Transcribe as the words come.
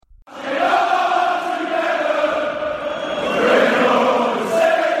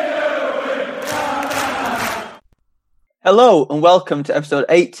Hello and welcome to episode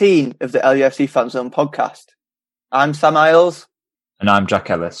 18 of the LUFC Fanzone podcast. I'm Sam Isles. And I'm Jack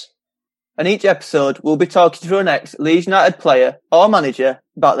Ellis. And each episode we'll be talking to an ex-Leeds United player or manager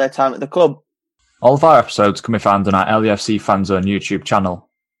about their time at the club. All of our episodes can be found on our LUFC Fanzone YouTube channel,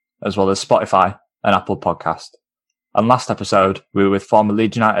 as well as Spotify and Apple Podcast. And last episode, we were with former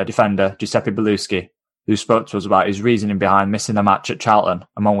Leeds United defender Giuseppe Belluschi, who spoke to us about his reasoning behind missing a match at Charlton,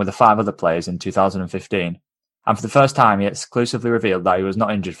 among with the 5 other players in 2015. And for the first time, he exclusively revealed that he was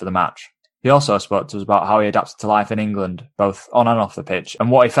not injured for the match. He also spoke to us about how he adapted to life in England, both on and off the pitch, and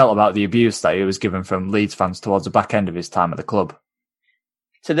what he felt about the abuse that he was given from Leeds fans towards the back end of his time at the club.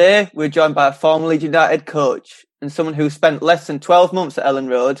 Today, we're joined by a former Leeds United coach and someone who spent less than 12 months at Ellen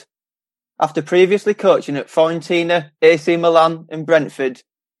Road. After previously coaching at Fiorentina, AC Milan and Brentford,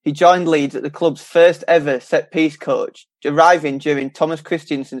 he joined Leeds at the club's first ever set-piece coach, arriving during Thomas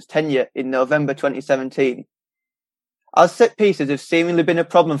Christiansen's tenure in November 2017. As set-pieces have seemingly been a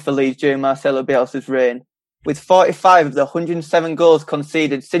problem for Leeds during Marcelo Bielsa's reign, with 45 of the 107 goals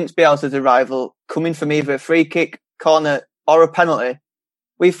conceded since Bielsa's arrival coming from either a free kick, corner or a penalty,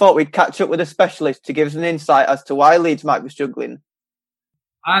 we thought we'd catch up with a specialist to give us an insight as to why Leeds might be struggling.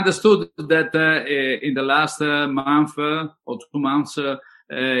 I understood that in the last month or 2 months,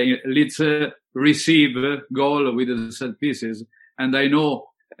 Leeds receive goal with the set pieces, and I know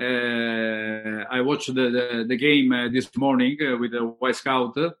I watched the game this morning with the White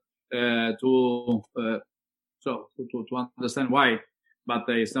Scout to understand why, but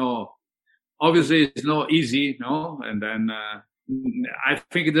it's obviously it's not easy, no, and then I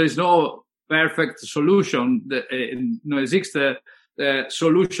think there is no perfect solution. No exists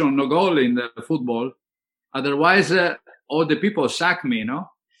solution, no goal in the football. Otherwise, all the people sack me,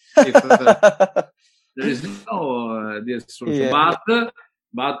 no? If there is no this solution. Yeah.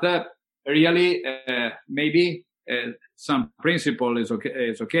 But really, maybe some principle is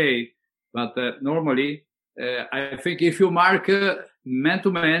okay. But normally, I think if you mark man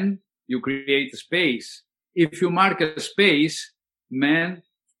to man, you create space. If you mark a space, man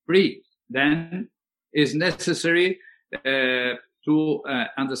free, then it's necessary to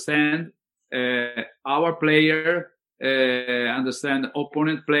understand our player, understand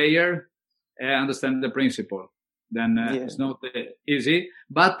opponent player, understand the principle. Then it's not easy.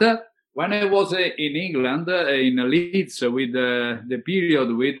 But when I was in England, in Leeds, with the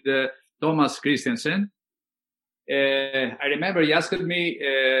period with Thomas Christiansen, I remember he asked me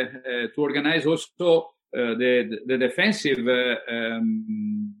to organize also the defensive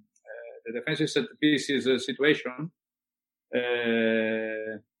set pieces situation.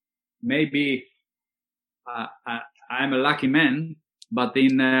 Maybe I'm a lucky man, but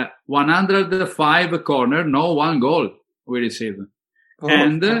in 105 corner, no one goal we received. Oh.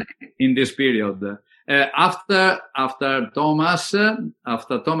 And in this period, after Thomas,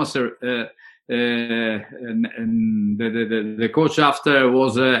 the coach after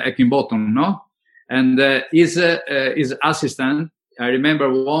was Heckingbottom, no? And his assistant, I remember,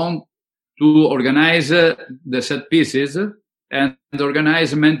 want to organize the set pieces and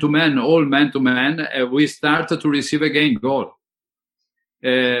organize man-to-man, all man-to-man. We start to receive again goal.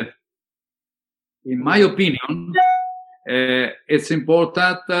 In my opinion, it's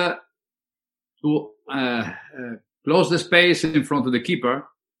important to close the space in front of the keeper,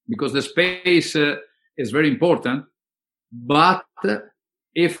 because the space is very important. But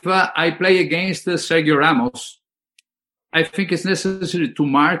if I play against Sergio Ramos, I think it's necessary to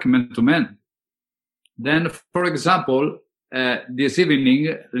mark man-to-man. Then, for example, this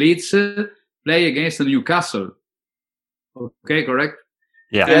evening, Leeds play against Newcastle. Okay, correct?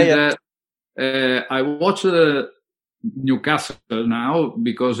 Yeah. And I watch Newcastle now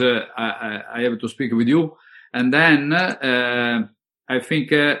because I have to speak with you. And then I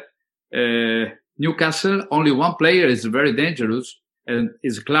think Newcastle, only one player is very dangerous, and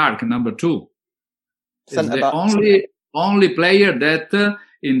is Clark, number 2. Is the only player that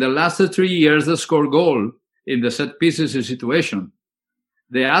in the last 3 years scored goal in the set pieces situation.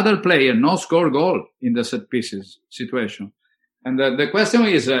 The other player no score goal in the set pieces situation. And the question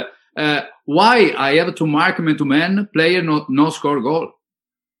is, why I have to mark man-to-man, player no score goal?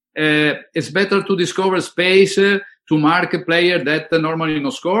 It's better to discover space to mark a player that normally no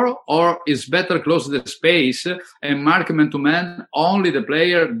score, or it's better close the space and mark man-to-man only the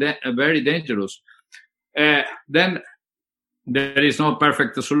player that very dangerous. Then there is no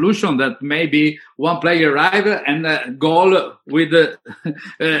perfect solution that maybe one player arrive and goal with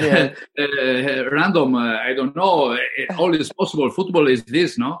random. I don't know. All is possible. Football is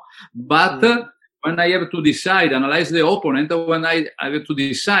this, no? But when I have to decide, analyze the opponent, when I have to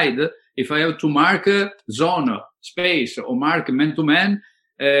decide if I have to mark zone space or mark man-to-man,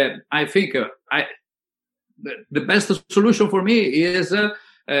 I think the best solution for me is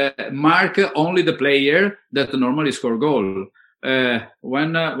mark only the player that normally score goal.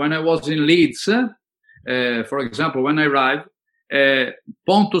 When I was in Leeds, for example, when I arrived,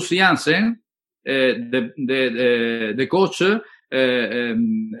 Pontus Janssen, the coach,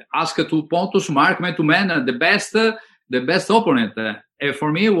 asked to Pontus mark man-to-man the best opponent.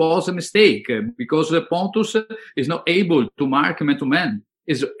 For me, it was a mistake because Pontus is not able to mark man-to-man.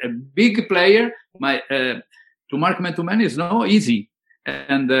 He's a big player. To mark man-to-man is not easy.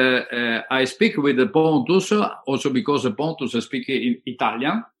 And I speak with Pontus also because Pontus speaks in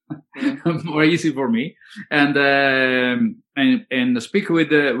Italian, more easy for me. And speak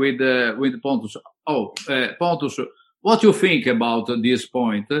with Pontus. Pontus, what you think about this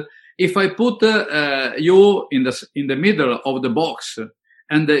point? If I put you in the middle of the box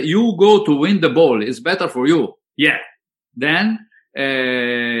and you go to win the ball, it's better for you. Yeah. Then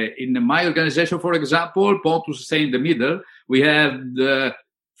in my organization, for example, Pontus stay in the middle. We have the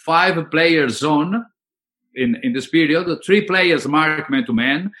 5-player zone in this period. 3 players mark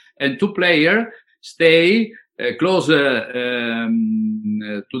man-to-man, and 2 players stay close to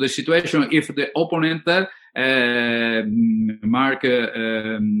the situation if the opponent mark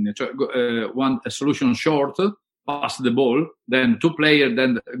one solution short, pass the ball, then 2 players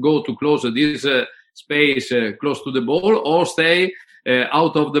then go to close this space close to the ball, or stay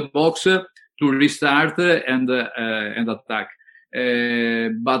out of the box to restart and attack.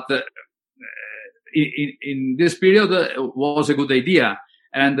 But in this period was a good idea,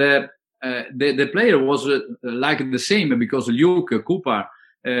 and the player was like the same because Luke, Cooper,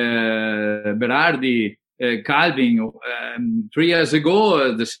 Berardi, Calvin, 3 years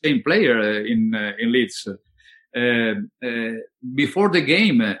ago, the same player in Leeds. Before the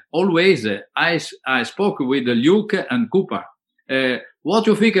game, always I spoke with Luke and Cooper. What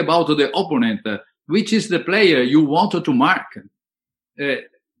do you think about the opponent? Which is the player you want to mark?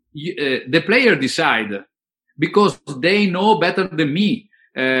 The player decide because they know better than me.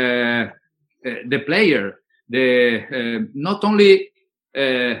 The player, not only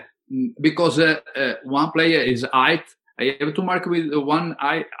because one player is height, I have to mark with one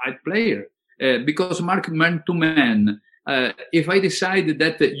height player. Because mark man-to-man, if I decide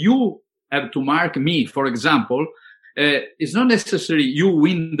that you have to mark me, for example, it's not necessary you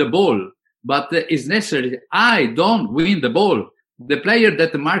win the ball, but it's necessary I don't win the ball. The player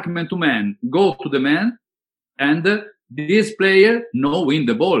that mark man-to-man go to the man, and this player no win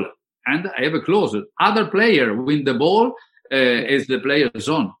the ball, and I have a close. Other player win the ball is the player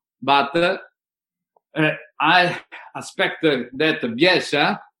zone. But I expect that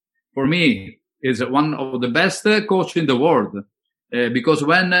Bielsa, for me, is one of the best coach in the world. Because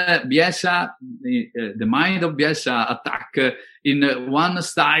when Bielsa, the mind of Bielsa attack in one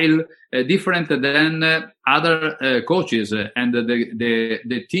style different than other coaches, and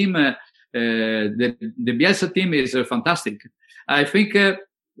the team, the Bielsa team is fantastic. I think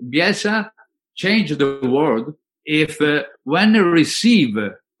Bielsa changed the world if when receive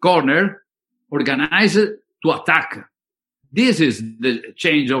corner, organize to attack. This is the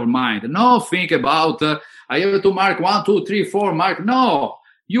change of mind. No, think about, I have to mark 1, 2, 3, 4, mark. No,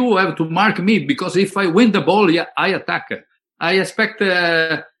 you have to mark me because if I win the ball, I attack. I expect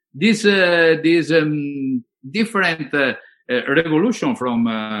this different revolution from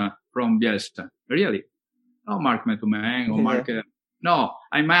Bielsa. Really. No mark man-to-man or mark. No,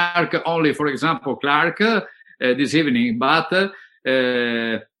 I mark only, for example, Clark this evening, but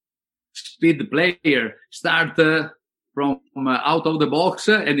speed player start from out of the box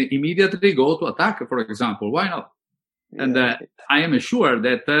and immediately go to attack, for example. Why not? Yeah. And I am sure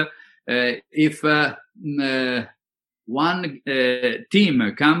that if one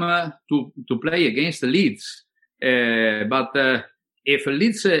team come to play against Leeds, but if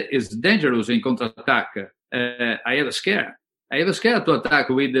Leeds is dangerous in counter-attack, I have a scare. I have a scare to attack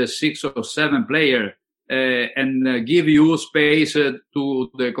with 6 or 7 players and give you space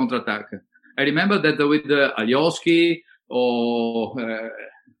to the counter-attack. I remember that with Alioski or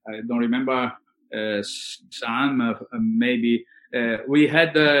I don't remember Sam maybe we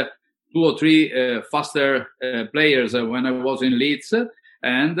had 2 or 3 faster players when I was in Leeds,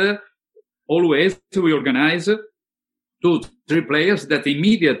 and always we organize 2, 3 players that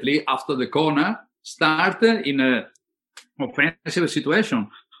immediately after the corner start in a offensive situation.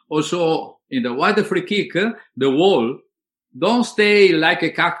 Also in the wide free kick, the wall don't stay like a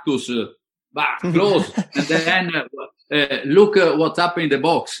cactus. But close and then look what's up in the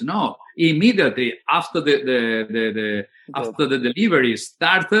box. No, immediately after the delivery,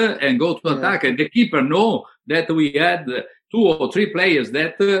 start and go to attack. And the keeper know that we had 2 or 3 players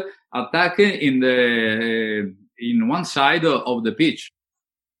that attack in one side of the pitch.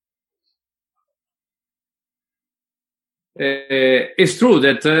 It's true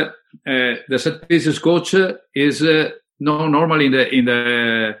that the set pieces coach is not normally in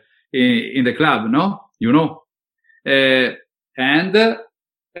the club, no, you know, and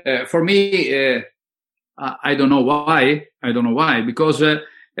for me, I don't know why. Because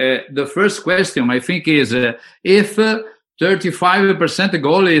the first question I think is if 35%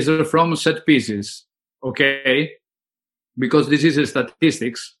 goal is from set pieces, okay, because this is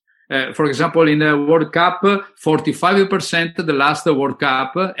statistics. For example, in the World Cup, 45% the last World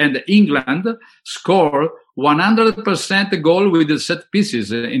Cup, and England scored 100% goal with the set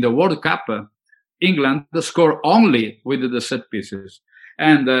pieces. In the World Cup, England scored only with the set pieces.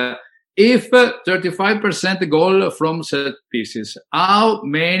 And if 35% goal from set pieces, how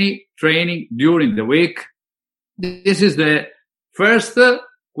many training during the week? This is the first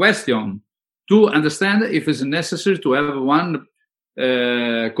question to understand if it's necessary to have one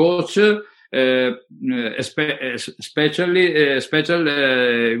coach, especially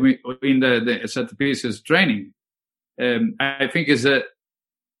in the set pieces training. I think is the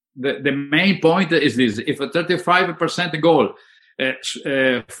main point is this: if a 35% goal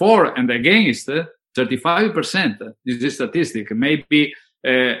for and against 35%, this is statistic. Maybe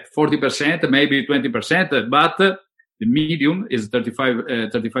 40%, maybe 20%, but the medium is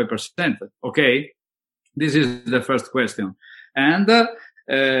 35%. Okay, this is the first question. And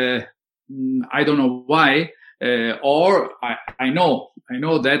I don't know why, or I know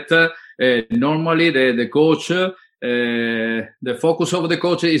that normally the coach, the focus of the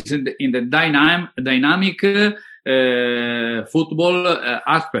coach is in the dynamic football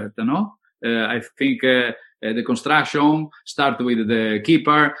aspect. No, I think the construction start with the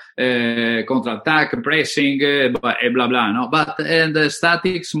keeper, counter-attack, pressing, blah blah. No, but in the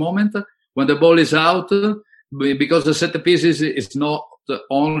statics moment when the ball is out. Because the set piece is not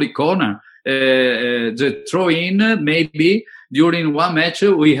only corner. The throw-in, maybe during one match,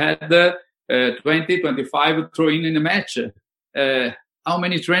 we had 20, 25 throw-in in a match. How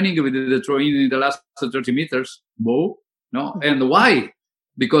many training we did the throw-in in the last 30 meters? No. And why?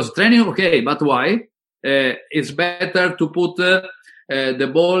 Because training, okay, but why? It's better to put the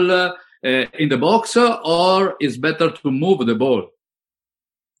ball in the box, or it's better to move the ball?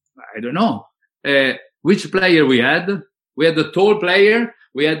 I don't know. Which player we had? We had the tall player.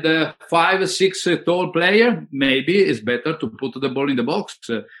 We had the 5, 6 tall player. Maybe it's better to put the ball in the box.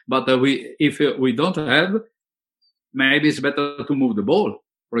 But if we don't have, maybe it's better to move the ball.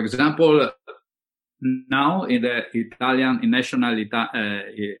 For example, now in the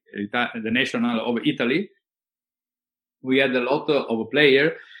national of Italy, we had a lot of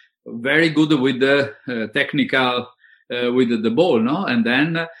players very good with the technical with the ball, no, and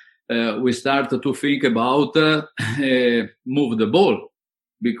then. We start to think about move the ball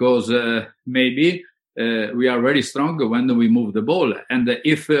because maybe we are very strong when we move the ball. And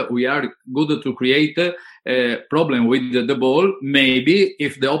if we are good to create a problem with the ball, maybe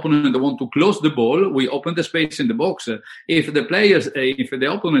if the opponent want to close the ball, we open the space in the box. If the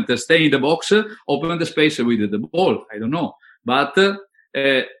opponent stay in the box, open the space with the ball. I don't know. But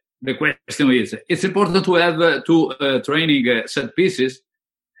the question is, it's important to have two training set pieces.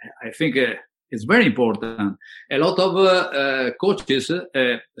 I think it's very important. A lot of coaches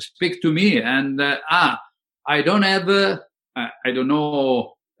speak to me and I don't have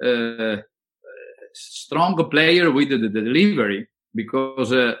strong player with the delivery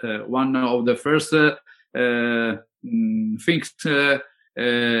because one of the first things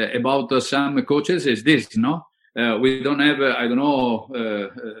about some coaches is this, no? We don't have,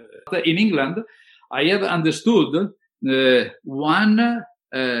 in England, I have understood one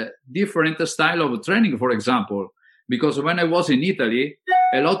different style of training, for example, because when I was in Italy,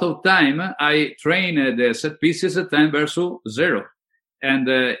 a lot of time I train the set pieces 10 versus 0. And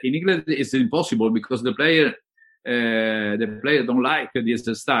in England, it's impossible because the player don't like this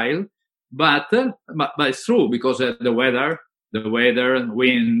style. But it's true because the weather,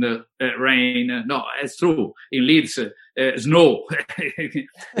 wind, rain. No, it's true. In Leeds, snow. 10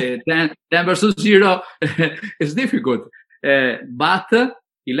 versus 0 is difficult. But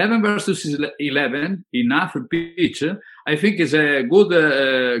 11 versus 11 enough pitch, I think is a good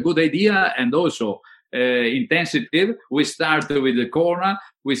idea, and also intensity. We start with the corner,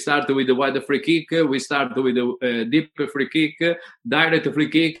 we start with the wide free kick, we start with the deep free kick, direct free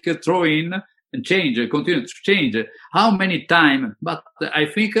kick, throw in, and change, continue to change. How many times? But I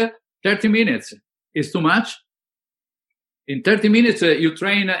think 30 minutes is too much. In 30 minutes, you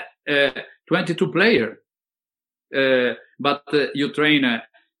train 22 players, but you train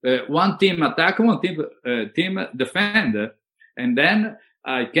one team attack, one team defend, and then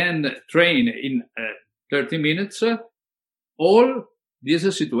I can train in 30 minutes all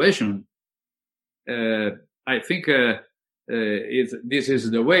this situation. I think this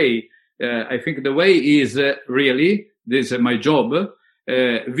is the way. I think the way is really, this is my job,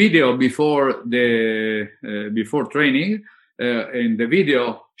 video before training, and the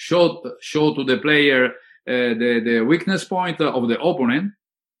video show to the player the weakness point of the opponent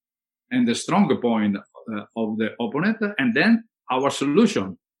and the stronger point of the opponent, and then our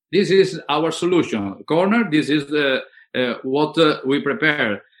solution. This is our solution. Corner, this is what we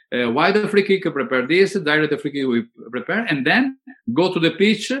prepare. Wide free kick, prepare this. Direct free kick, we prepare. And then go to the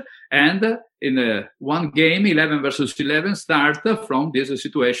pitch and in one game, 11 versus 11, start from this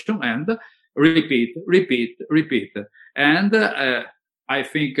situation and repeat. And I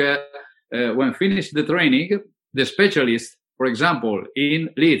think when finished the training, the specialist, for example, in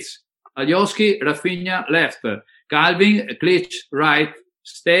Leeds, Alioski, Rafinha left, Calvin, Klitsch right,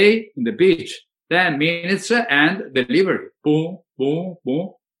 stay in the pitch, 10 minutes and delivery. Boom, boom, boom.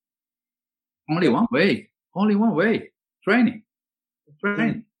 Only one way. Training.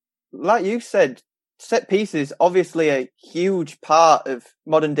 Like you said, set pieces obviously a huge part of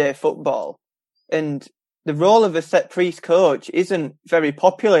modern day football, and the role of a set piece coach isn't very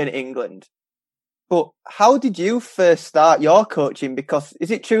popular in England. But how did you first start your coaching? Because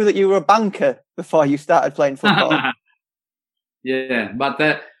is it true that you were a banker before you started playing football? Yeah, but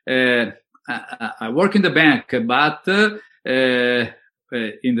I work in the bank, but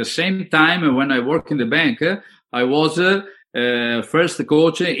in the same time when I work in the bank, I was first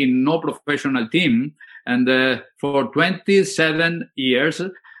coach in no professional team, and for 27 years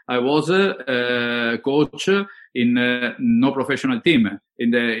I was coach in no professional team.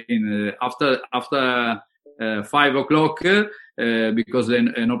 After 5 o'clock, because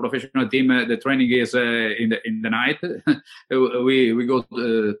in no professional team the training is in the night. we go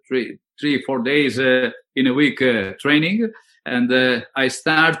 3-4 days in a week training. And I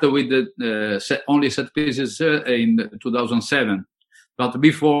start with only set pieces in 2007. But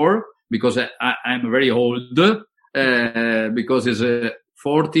before, because I'm very old, because it's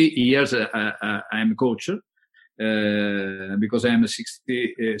 40 years I'm coach, because I'm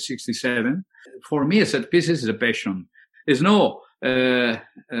 67. For me, set pieces is a passion. It's no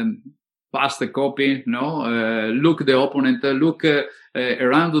pass the copy, no, look the opponent, look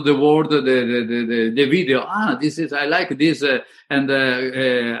around the world, the video. I like this, and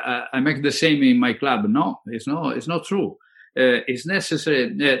I make the same in my club. No, it's not true. It's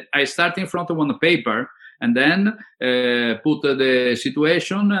necessary. I start in front of one paper and then put the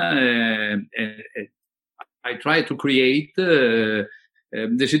situation. I try to create the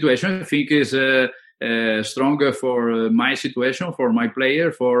situation I think is stronger for my situation, for my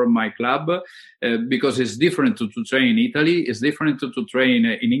player, for my club, because it's different to train in Italy. It's different to train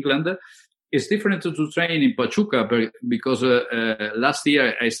in England. It's different to train in Pachuca because last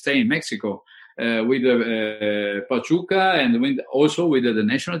year I stayed in Mexico with Pachuca and also with the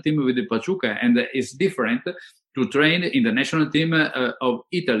national team with the Pachuca. And it's different to train in the national team of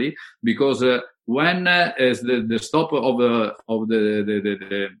Italy because when is the stop of the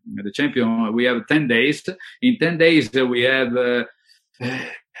champion, we have 10 days. In 10 days, we have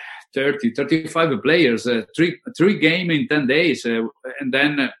 35 players, three games in 10 days. And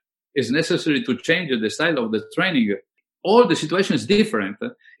then it's necessary to change the style of the training. All the situation is different.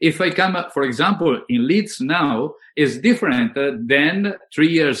 If I come, for example, in Leeds now, is different than 3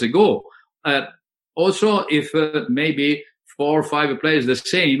 years ago. Also, if maybe 4 or 5 players the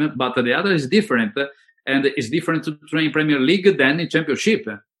same, but the other is different, and it's different to train Premier League than in Championship,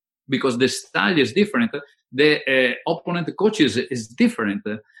 because the style is different. The opponent coaches is different,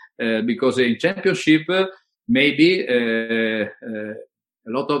 because in Championship, maybe a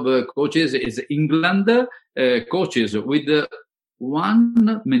lot of coaches is England coaches with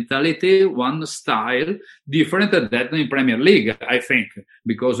one mentality, one style different than in Premier League, I think,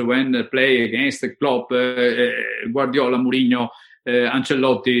 because when they play against Klopp, Guardiola, Mourinho,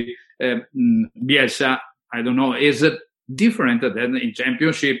 Ancelotti, Bielsa, I don't know, is different than in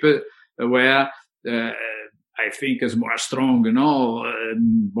Championship, where I think is more strong,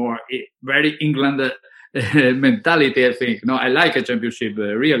 more very England mentality, I think. I like a Championship,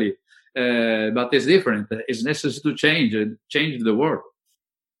 really. But it's different. It's necessary to change the world.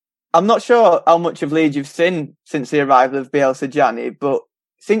 I'm not sure how much of Leeds you've seen since the arrival of Bielsa, Gianni, but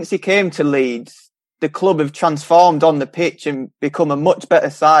since he came to Leeds, the club have transformed on the pitch and become a much better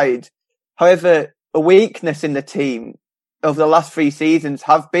side. However, a weakness in the team over the last 3 seasons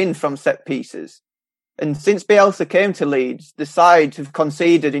have been from set pieces. And since Bielsa came to Leeds, the side have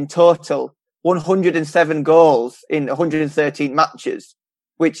conceded in total 107 goals in 113 matches,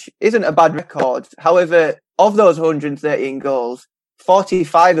 which isn't a bad record. However, of those 113 goals,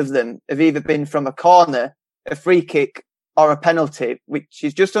 45 of them have either been from a corner, a free kick, or a penalty, which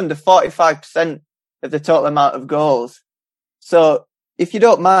is just under 45% of the total amount of goals. So if you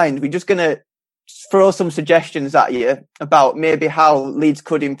don't mind, we're just going to throw some suggestions at you about maybe how Leeds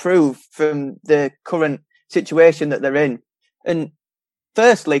could improve from the current situation that they're in. And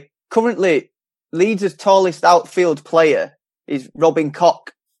firstly, currently, Leeds' tallest outfield player is Robin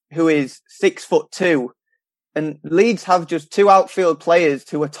Koch, who is 6'2", and Leeds have just 2 outfield players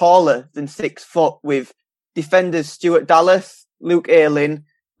who are taller than 6 foot, with defenders Stuart Dallas, Luke Ayling,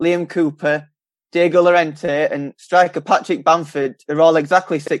 Liam Cooper, Diego Llorente, and striker Patrick Bamford are all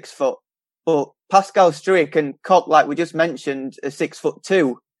exactly 6 foot. But Pascal Struijk and Koch, like we just mentioned, are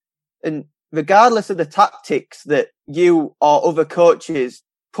 6'2". And regardless of the tactics that you or other coaches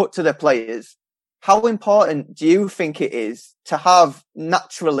put to the players, how important do you think it is to have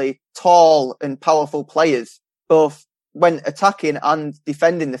naturally tall and powerful players, both when attacking and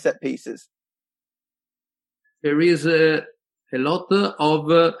defending the set pieces? There is a lot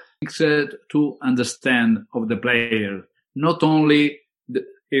of things to understand of the player, not only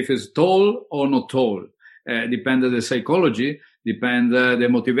if it's tall or not tall. Depends on the psychology, depends the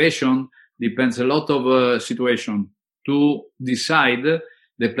motivation, depends a lot of situation to decide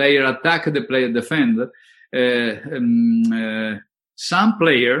the player attack, the player defend. Some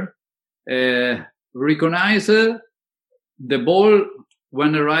player recognize the ball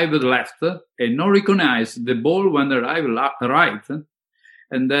when arrive left and not recognize the ball when arrive right.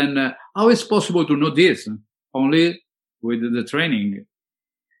 And then how is possible to know this? Only with the training.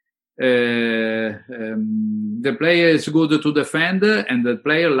 The player is good to defend, and the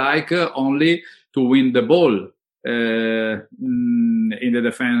player like only to win the ball in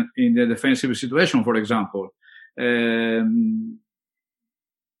the defensive situation, for example. When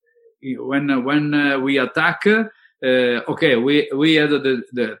we attack, okay, we had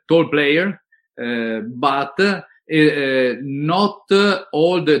the tall player, but not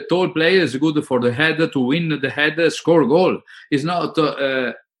all the tall players good for the head to win the head, score goal. It's not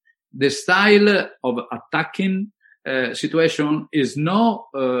the style of attacking situation is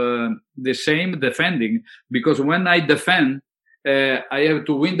not the same defending, because when I defend, I have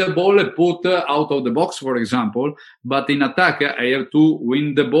to win the ball and put out of the box, for example. But in attack, I have to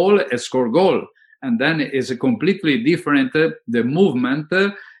win the ball and score goal. And then it's a completely different, the movement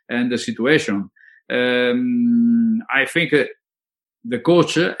and the situation. I think the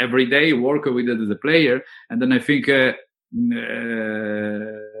coach every day work with the player, and then I think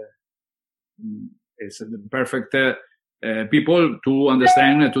it's the perfect people to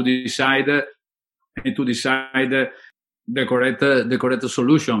understand, to decide, and to decide the correct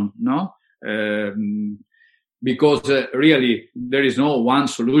solution, no? Because really there is no one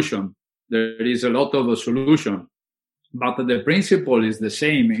solution. There is a lot of solution, but the principle is the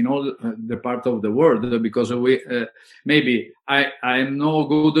same in all the part of the world, because we maybe I'm no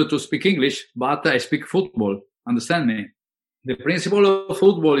good to speak English, but I speak football. Understand me? The principle of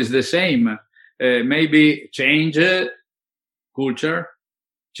football is the same. Maybe change culture,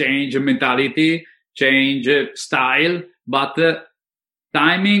 change mentality, change style, but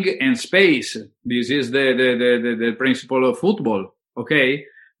timing and space. This is the principle of football. Okay,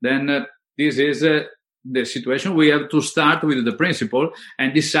 then this is the situation. We have to start with the principle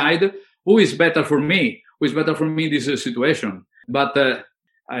and decide who is better for me. Who is better for me in this situation? But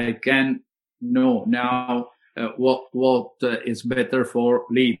I can know now what is better for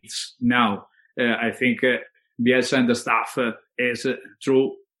Leeds now. I think Bielsa and the staff is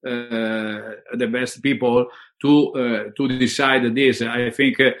through the best people to decide this. I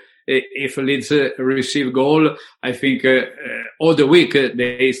think if Leeds receive goal, I think all the week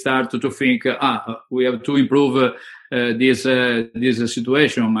they start to think, we have to improve this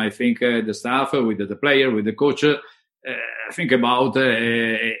situation. I think the staff with the player, with the coach, think about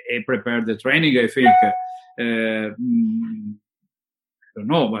prepare the training. I think. I don't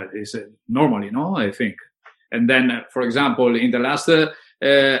know, but it's normally, no, I think. And then, for example, in the last,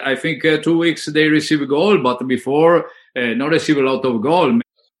 I think 2 weeks they receive a goal, but before not receive a lot of goal.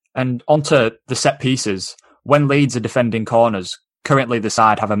 And onto the set pieces. When Leeds are defending corners, currently the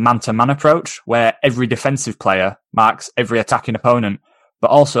side have a man-to-man approach where every defensive player marks every attacking opponent, but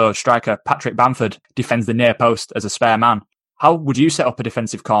also striker Patrick Bamford defends the near post as a spare man. How would you set up a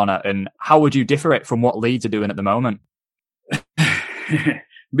defensive corner, and how would you differ it from what Leeds are doing at the moment?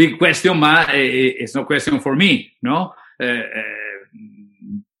 Big question, but it's no question for me. No,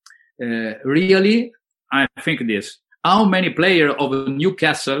 really, I think this. How many players of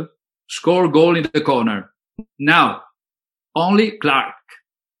Newcastle score goal in the corner? Now, only Clark.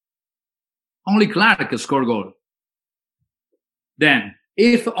 Only Clark score goal. Then,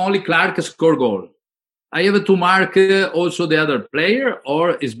 if only Clark score goal, I have to mark also the other player,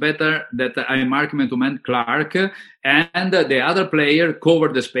 or is better that I mark man-to-man Clark and the other player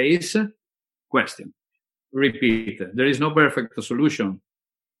cover the space? Question. Repeat. There is no perfect solution.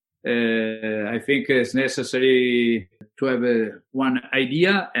 I think it's necessary to have one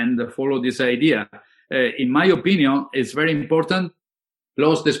idea and follow this idea. In my opinion, it's very important.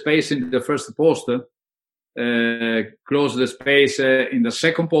 Close the space in the first post. Close the space in the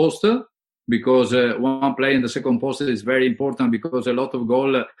second post. Because one play in the second post is very important, because a lot of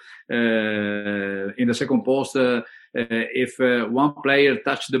goal in the second post, if one player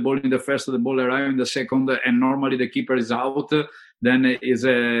touch the ball in the first, the ball arrive in the second, and normally the keeper is out, then is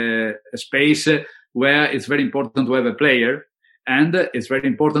a space where it's very important to have a player, and it's very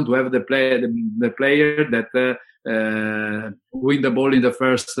important to have the player that win the ball in the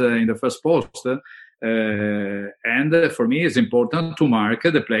first post. And for me, it's important to mark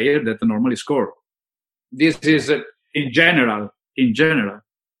the player that normally score. This is in general.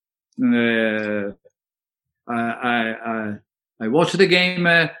 I watched the game,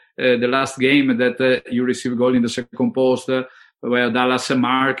 the last game that you receive goal in the second post, where Dallas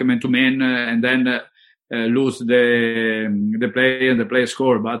mark man-to-man and then lose the player and the player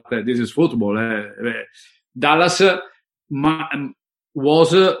score. But this is football. Dallas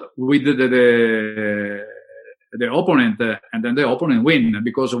was with the opponent, and then the opponent win,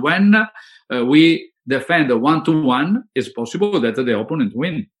 because when we defend 1-1, it's possible that the opponent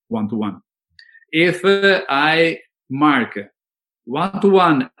win 1-1. If I mark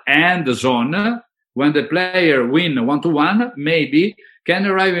 1-1 and the zone, when the player win 1-1, maybe can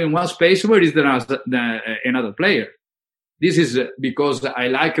arrive in one space where is another player. This is because I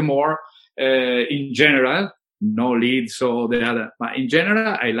like more in general. No Leeds or the other, but in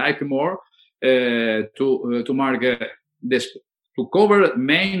general, I like more to mark this, to cover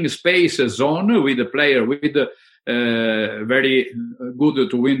main space zone with the player with very good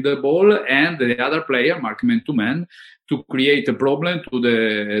to win the ball, and the other player mark man-to-man to create a problem to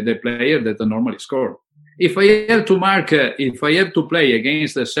the player that normally score. If I have to play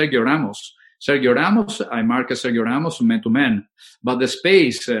against Sergio Ramos, I mark Sergio Ramos man-to-man, but the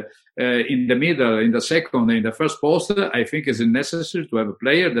space in the middle, in the second, in the first post, I think is necessary to have a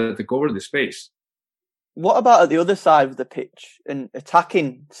player that cover the space. What about at the other side of the pitch and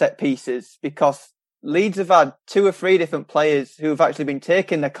attacking set pieces? Because Leeds have had 2 or 3 different players who have actually been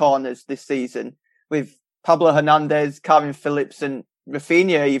taking their corners this season, with Pablo Hernandez, Calvin Phillips and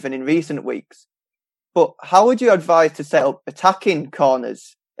Rafinha even in recent weeks. But how would you advise to set up attacking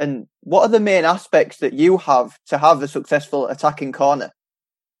corners? And what are the main aspects that you have to have a successful attacking corner?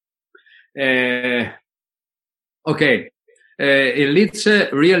 Okay. In Leeds,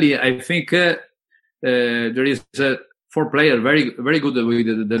 really, I think there is 4 players very, very good with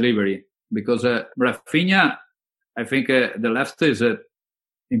the delivery, because Rafinha, I think the left is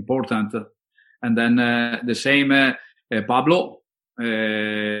important, and then the same Pablo,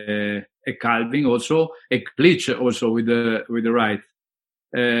 Calvin also, Klitsch also with the right.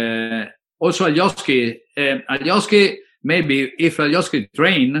 Also Alioski, maybe if Alioski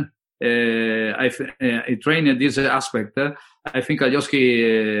train. I train this aspect. I think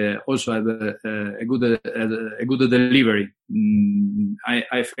Alioski also had a good delivery.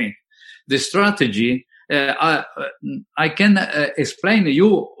 I think the strategy. I can explain to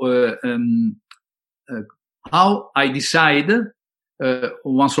you how I decide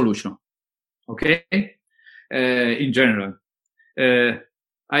one solution. Okay, in general,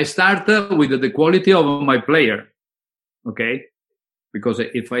 I start with the quality of my player. Okay. Because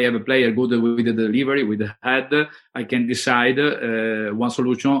if I have a player good with the delivery, with the head, I can decide one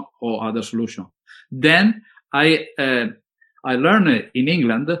solution or other solution. Then I learn in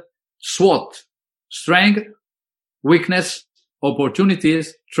England SWOT: strength, weakness,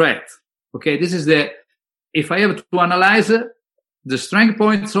 opportunities, threat. Okay, this is if I have to analyze the strength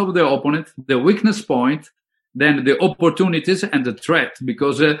points of the opponent, the weakness point, then the opportunities and the threat.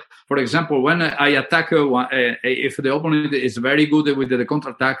 Because, for example, when I attack, if the opponent is very good with the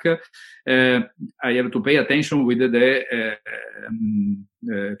counter-attack, I have to pay attention with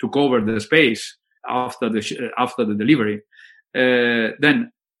to cover the space after the delivery.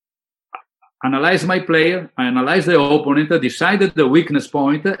 Then analyze my player, I analyze the opponent, decided the weakness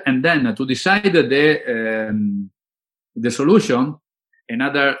point, and then to decide the solution.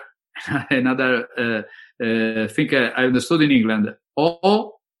 Another thing I understood in England: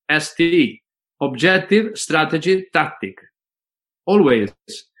 OST, objective, strategy, tactic. Always,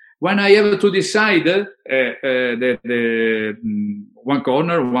 when I have to decide the one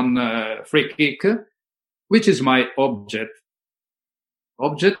corner, one free kick, which is my object?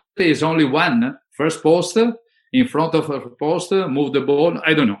 Object is only one: first post, in front of a post, move the ball.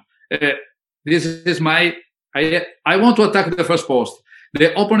 I don't know. This is my. I want to attack the first post.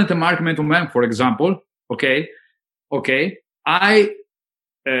 The opponent mark man to man, for example. Okay. I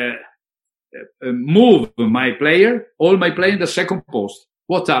move my player, all my player in the second post.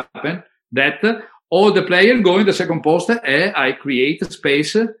 What happened? That all the players go in the second post, and I create a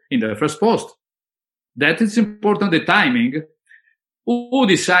space in the first post. That is important. The timing. Who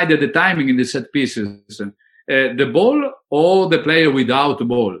decided the timing in the set pieces? The ball or the player without the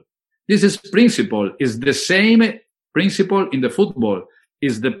ball? This is principle. Is the same principle in the football.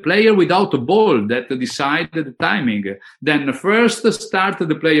 Is the player without the ball that decided the timing. Then first start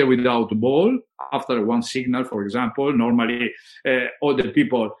the player without the ball. After one signal, for example, normally all the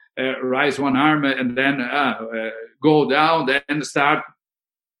people raise one arm and then go down, then start.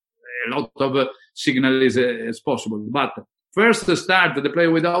 A lot of signal is possible. But first start the player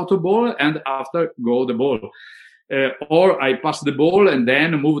without the ball, and after go the ball. Or I pass the ball and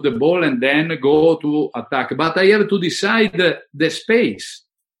then move the ball and then go to attack. But I have to decide the space.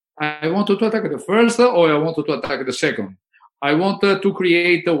 I want to attack the first or I want to attack the second. I want to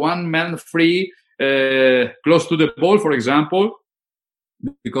create a one man free close to the ball, for example,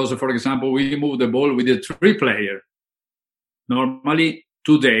 because, for example, we move the ball with a 3 player. Normally,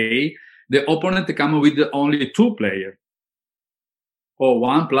 today, the opponent come with only 2 players. Or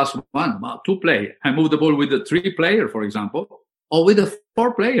 1 plus 1, 2 players. I move the ball with a 3 player, for example, or with a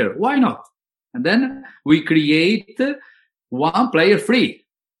 4 player. Why not? And then we create 1 player free.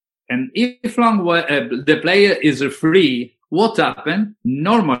 And if the player is free, what happens?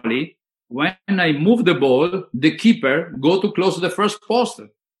 Normally, when I move the ball, the keeper go to close the first post.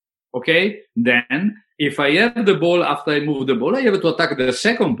 Okay? Then, if I have the ball after I move the ball, I have to attack the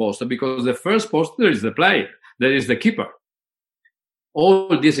second post because the first post, there is the player. There is the keeper.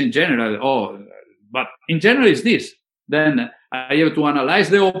 All this in general, but in general is this. Then I have to analyze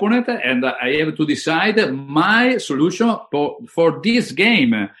the opponent and I have to decide my solution for this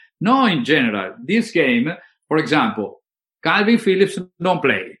game. No, in general, this game, for example, Calvin Phillips don't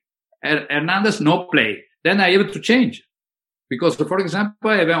play. Hernandez no play. Then I have to change. Because, for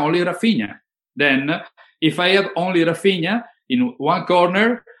example, I have only Rafinha. Then if I have only Rafinha in one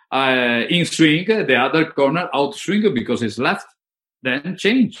corner, in swing, the other corner out swing because it's left. Then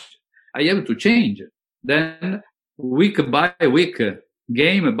change. I have to change. Then week by week,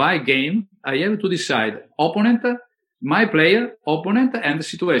 game by game, I have to decide opponent, my player, opponent, and the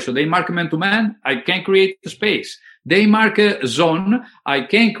situation. They mark man to man, I can create space. They mark a zone, I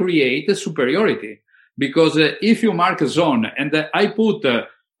can create superiority. Because if you mark a zone and I put,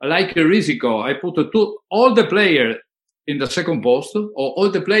 like a Risico, I put all the player in the second post or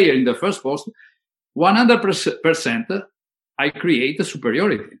all the player in the first post, 100%, I create a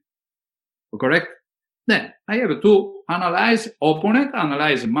superiority. Correct? Then I have to analyze opponent,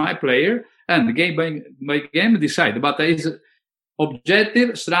 analyze my player, and game by game decide. But it's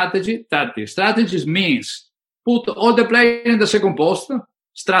objective, strategy, tactic. Strategy means put all the players in the second post.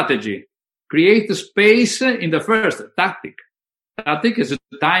 Strategy. Create space in the first. Tactic. Tactic is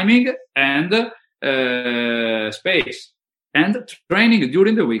timing and space. And training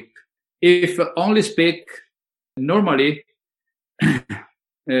during the week. If only speak normally,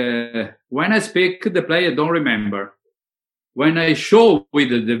 when I speak, the player don't remember. When I show with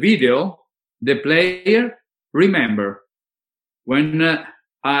the video, the player remember. When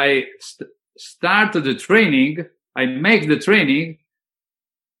I start the training, I make the training,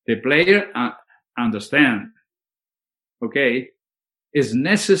 the player understand. Okay? It's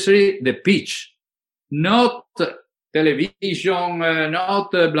necessary the pitch, not television,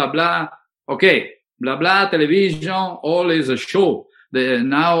 not blah blah. Okay, blah blah television, all is a show.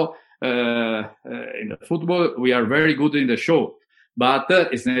 Now in the football we are very good in the show, but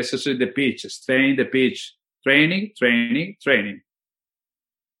it's necessary the pitch, stay in the pitch, training.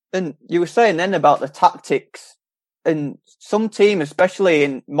 And you were saying then about the tactics, and some teams, especially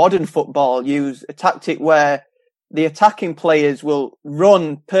in modern football, use a tactic where the attacking players will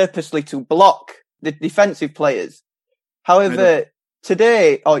run purposely to block the defensive players. However,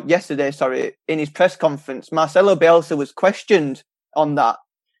 yesterday, in his press conference, Marcelo Bielsa was questioned on that.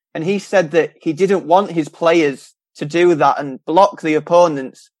 and he said that he didn't want his players to do that and block the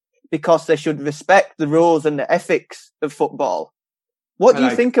opponents because they should respect the rules and the ethics of football. What do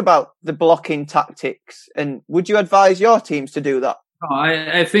you think about the blocking tactics, and would you advise your teams to do that? No,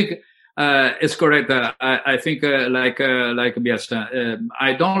 I think it's correct. I think like Bielsa,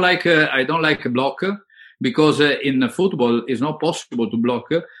 I don't like a block because in football it's not possible to block.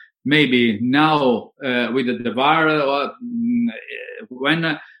 Maybe now with the VAR,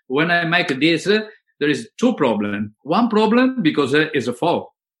 when I make this, there is two problems. One problem because it's a foul.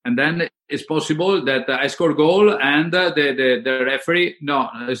 And then it's possible that I score goal and the referee, no,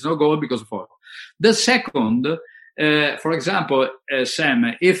 it's no goal because of foul. The second, for example,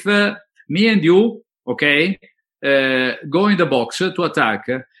 Sam, if me and you, okay, go in the box to attack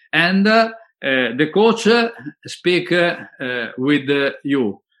and the coach speak with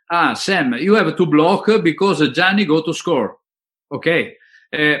you. Sam, you have to block because Gianni go to score. Okay.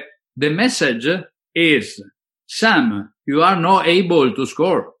 The message is, Sam, you are not able to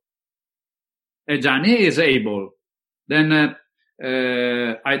score. Gianni is able. Then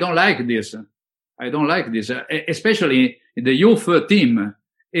I don't like this. I don't like this. Especially the youth team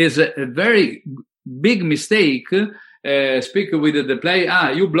is a very big mistake. Speak with the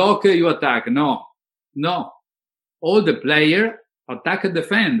player. You block, you attack. No. All the player attack and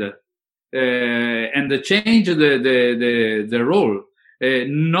defend. And change the role.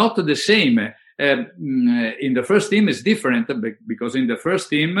 Not the same. In the first team is different because in the first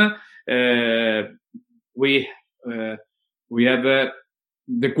team we have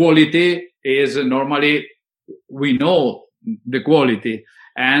the quality is normally we know the quality,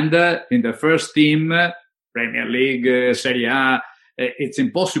 and in the first team, Premier League, Serie A, it's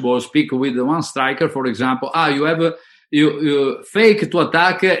impossible to speak with one striker. For example, you have you fake to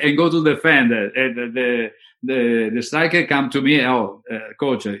attack and go to defend. The striker come to me,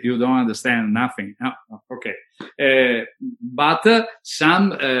 coach, you don't understand nothing. Okay. But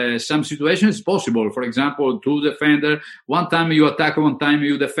some situation is possible. For example, two defender, one time you attack, one time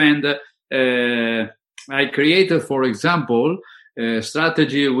you defend. I created, for example, a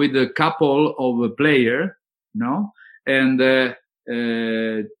strategy with a couple of player, no? And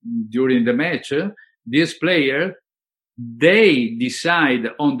during the match, this player, they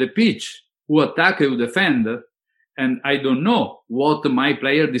decide on the pitch who attack, who defend, and I don't know what my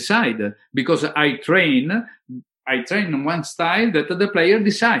player decide because I train one style that the player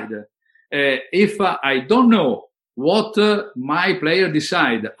decide. If I don't know what my player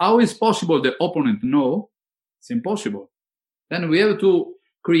decide, how is possible the opponent know? It's impossible. Then we have to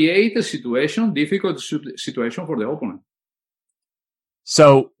create a situation, difficult situation for the opponent.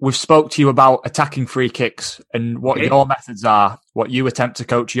 So we've spoke to you about attacking free kicks and what your methods are, what you attempt to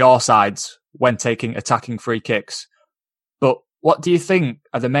coach your sides when taking attacking free kicks. But what do you think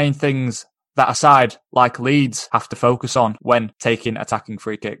are the main things that a side like Leeds have to focus on when taking attacking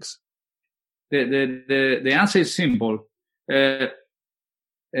free kicks? The answer is simple. The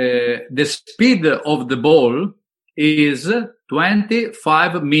speed of the ball is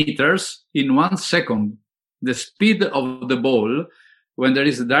 25 meters in 1 second. The speed of the ball when there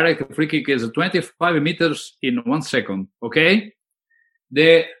is a direct free kick is 25 meters in 1 second. Okay?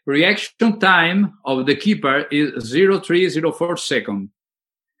 The reaction time of the keeper is 0.304 seconds.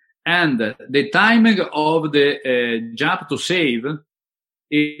 And the timing of the jump to save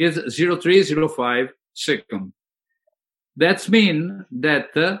is 0.305 seconds. That means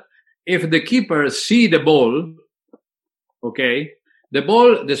that if the keeper see the ball, okay,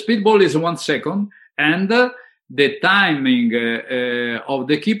 the speed ball is 1 second, and the timing of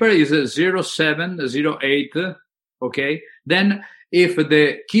the keeper is 0.708, okay? Then if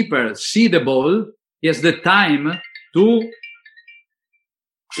the keeper see the ball, he has the time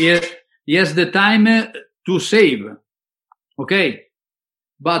to save, okay?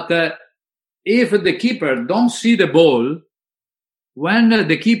 But if the keeper don't see the ball, when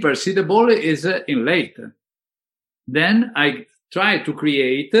the keeper see the ball is in late. Then I try to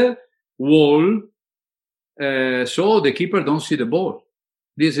create a wall so the keeper don't see the ball.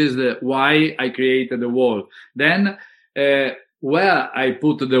 This is why I created the wall. Then where I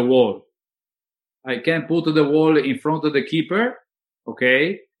put the wall? I can put the wall in front of the keeper,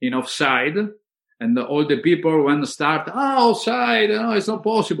 okay, in offside, and all the people when start, offside, no, it's not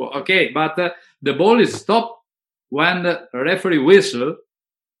possible. Okay, but the ball is stopped when the referee whistle,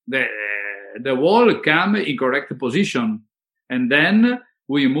 the wall come in correct position, and then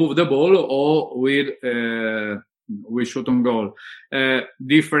we move the ball or we shoot on goal. I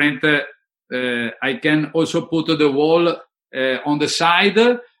can also put the wall on the side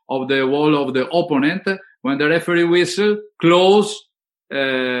of the wall of the opponent. When the referee whistle, close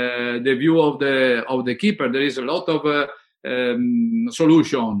the view of the keeper. There is a lot of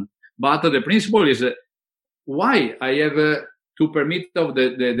solution, but the principle is why I have to permit of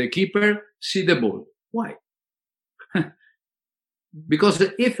the keeper see the ball. Why? Because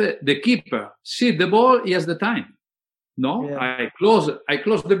if the keeper see the ball, he has the time. No, yeah. I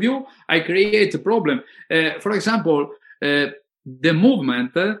close the view. I create a problem. For example, the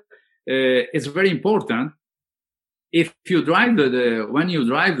movement is very important. If you drive when you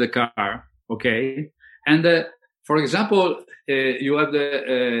drive the car, okay, and for example, you have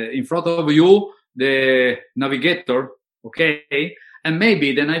in front of you the navigator, okay, and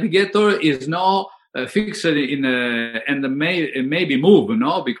maybe the navigator is not fixed in and maybe move,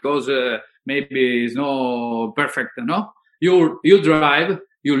 no, because maybe it's not perfect, no. You drive,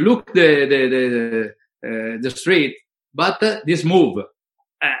 you look the street, but this move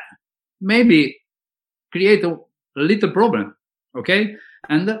maybe create a little problem, okay?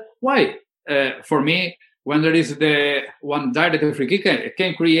 And why? For me, when there is the one direct free kick, I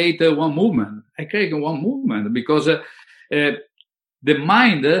can create one movement. I create one movement because the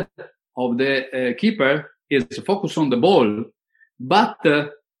mind of the keeper is focused on the ball, but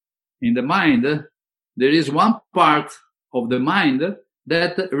in the mind there is one part of the mind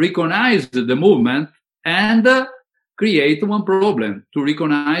that recognizes the movement and create one problem to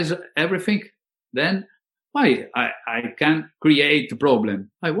recognize everything. Then why I can't create a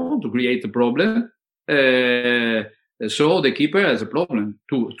problem? I want to create a problem. So the keeper has a problem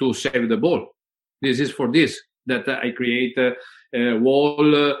to save the ball. This is for this that I create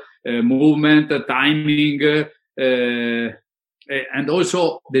wall, movement, timing, and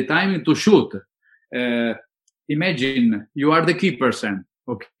also the timing to shoot. Imagine you are the keeper, Sam.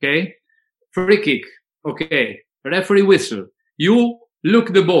 Okay, free kick. Okay, referee whistle. You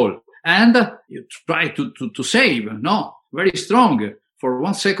look the ball and you try to save. No, very strong. For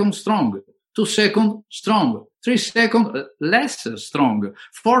 1 second, strong. 2 seconds, strong. 3 seconds, less strong.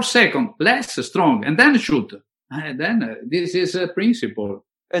 4 seconds, less strong. And then shoot. And then this is a principle.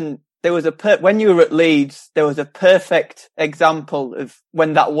 And there was when you were at Leeds, there was a perfect example of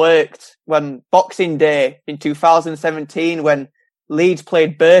when that worked. When Boxing Day in 2017, when Leeds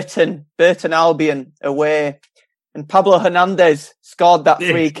played Burton Albion away, and Pablo Hernandez scored that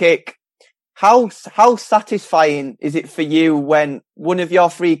free kick. How satisfying is it for you when one of your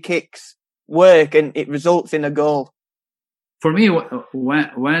free kicks work and it results in a goal? For me,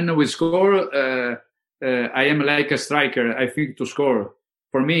 when we score, I am like a striker. I think to score.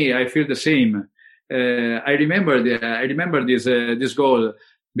 For me, I feel the same. I remember this goal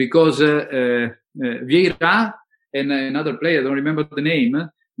because Vieira and another player, I don't remember the name,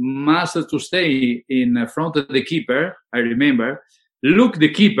 must to stay in front of the keeper. I remember, look the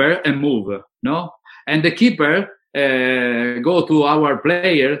keeper and move, no, and the keeper go to our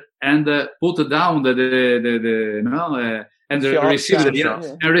player and put down and receive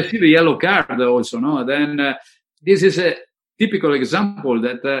the yellow card also, no. Then this is a typical example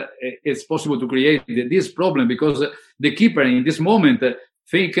that it's possible to create this problem because the keeper in this moment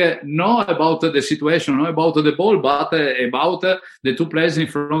think not about the situation, not about the ball, but about the two players in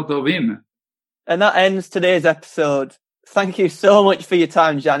front of him. And that ends today's episode. Thank you so much for your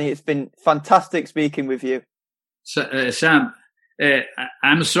time, Gianni. It's been fantastic speaking with you. Sam,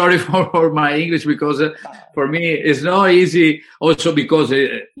 I'm sorry for my English because for me it's not easy. Also because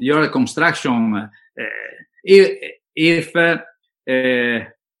you're a construction. If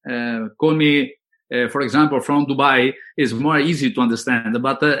call me, for example, from Dubai, is more easy to understand.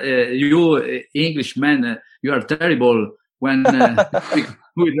 But you Englishmen, you are terrible when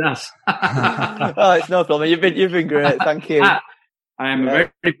with us. Oh, it's no problem. You've been great. Thank you. I am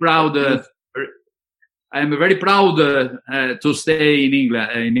very proud. I am very proud to stay in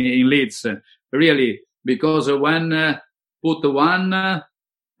England, in Leeds, really, because when put one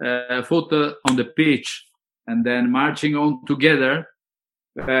foot on the pitch and then marching on together,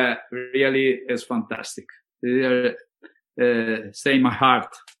 really is fantastic. Stay in my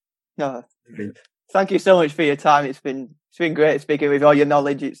heart. No. Thank you so much for your time. It's been great speaking with all your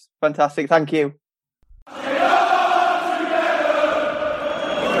knowledge. It's fantastic. Thank you.